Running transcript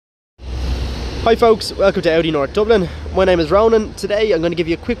Hi folks, welcome to Audi North Dublin. My name is Ronan. Today I'm going to give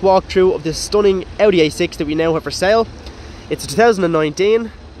you a quick walkthrough of this stunning Audi A6 that we now have for sale. It's a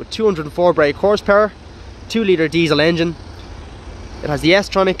 2019 with 204 brake horsepower, 2-litre diesel engine. It has the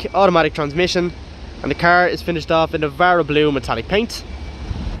S-tronic automatic transmission and the car is finished off in a Vara blue metallic paint.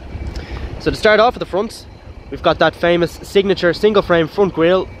 So to start off at the front, we've got that famous signature single frame front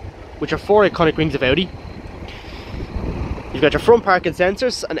grille, which are 4 iconic rings of Audi. You've got your front parking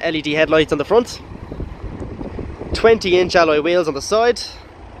sensors and LED headlights on the front, 20-inch alloy wheels on the side,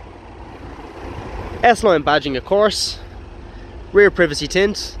 S-line badging of course, rear privacy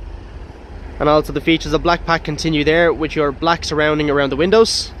tint, and also the features of black pack continue there with your black surrounding around the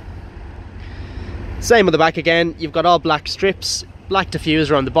windows. Same on the back again, you've got all black strips, black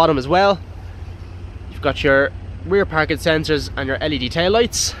diffuser on the bottom as well. You've got your rear parking sensors and your LED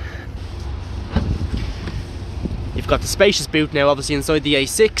taillights. You've got the spacious boot now obviously inside the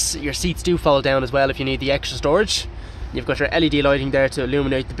A6. Your seats do fold down as well if you need the extra storage. You've got your LED lighting there to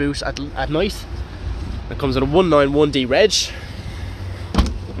illuminate the boot at night. It comes in a 191D reg.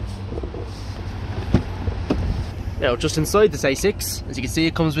 Now just inside this A6, as you can see,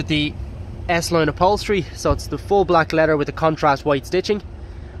 it comes with the S-line upholstery, so it's the full black leather with the contrast white stitching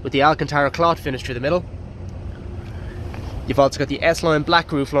with the Alcantara cloth finish through the middle. You've also got the S-line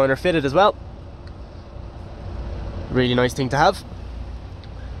black roof liner fitted as well. Really nice thing to have.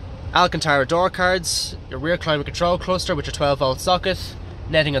 Alcantara door cards, your rear climate control cluster with your 12-volt socket,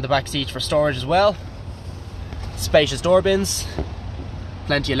 netting on the back seats for storage as well, spacious door bins,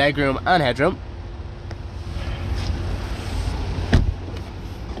 plenty of legroom and headroom.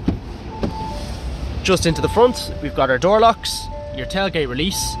 Just into the front we've got our door locks, your tailgate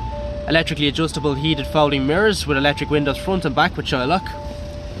release, electrically adjustable heated folding mirrors with electric windows front and back with child lock.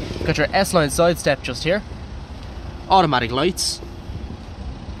 Got your S-line side step just here. Automatic lights.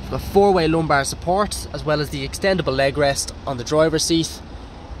 You've got 4-way lumbar support as well as the extendable leg rest on the driver's seat.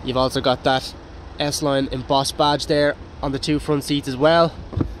 You've also got that S-line embossed badge there on the 2 front seats as well.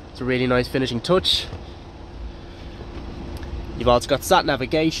 It's a really nice finishing touch. You've also got sat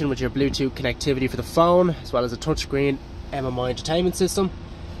navigation with your Bluetooth connectivity for the phone as well as a touchscreen MMI entertainment system.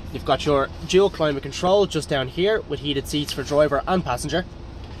 You've got your dual climate control just down here with heated seats for driver and passenger.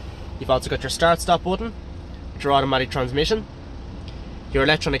 You've also got your start stop button, your automatic transmission, your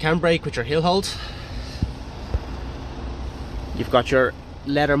electronic handbrake with your hill hold. You've got your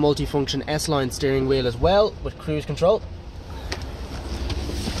leather multifunction S-line steering wheel as well with cruise control.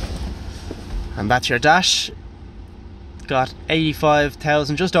 And that's your dash. Got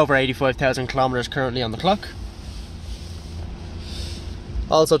 85,000, just over 85,000 kilometers currently on the clock.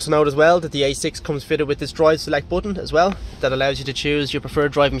 Also to note as well that the A6 comes fitted with this drive select button as well that allows you to choose your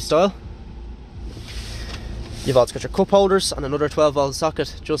preferred driving style. You've also got your cup holders and another 12-volt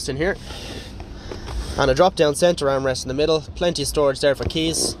socket just in here, and a drop down centre armrest in the middle, plenty of storage there for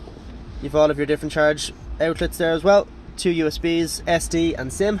keys. You've all of your different charge outlets there as well, 2 USBs, SD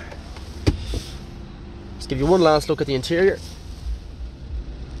and SIM. Just give you one last look at the interior.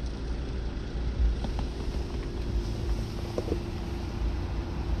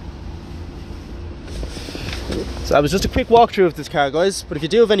 So that was just a quick walkthrough of this car, guys, but if you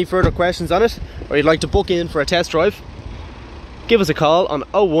do have any further questions on it or you'd like to book in for a test drive, give us a call on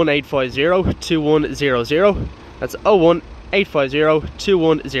 01850 2100. That's 01850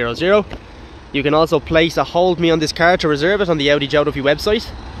 2100. You can also place a hold me on this car to reserve it on the Audi Joe Duffy website,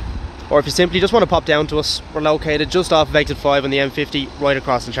 or if you simply just want to pop down to us, we're located just off of exit 5 on the M50 right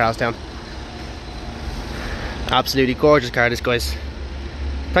across in Charlestown. Absolutely gorgeous car this, guys.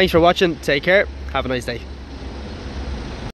 Thanks for watching, take care, have a nice day.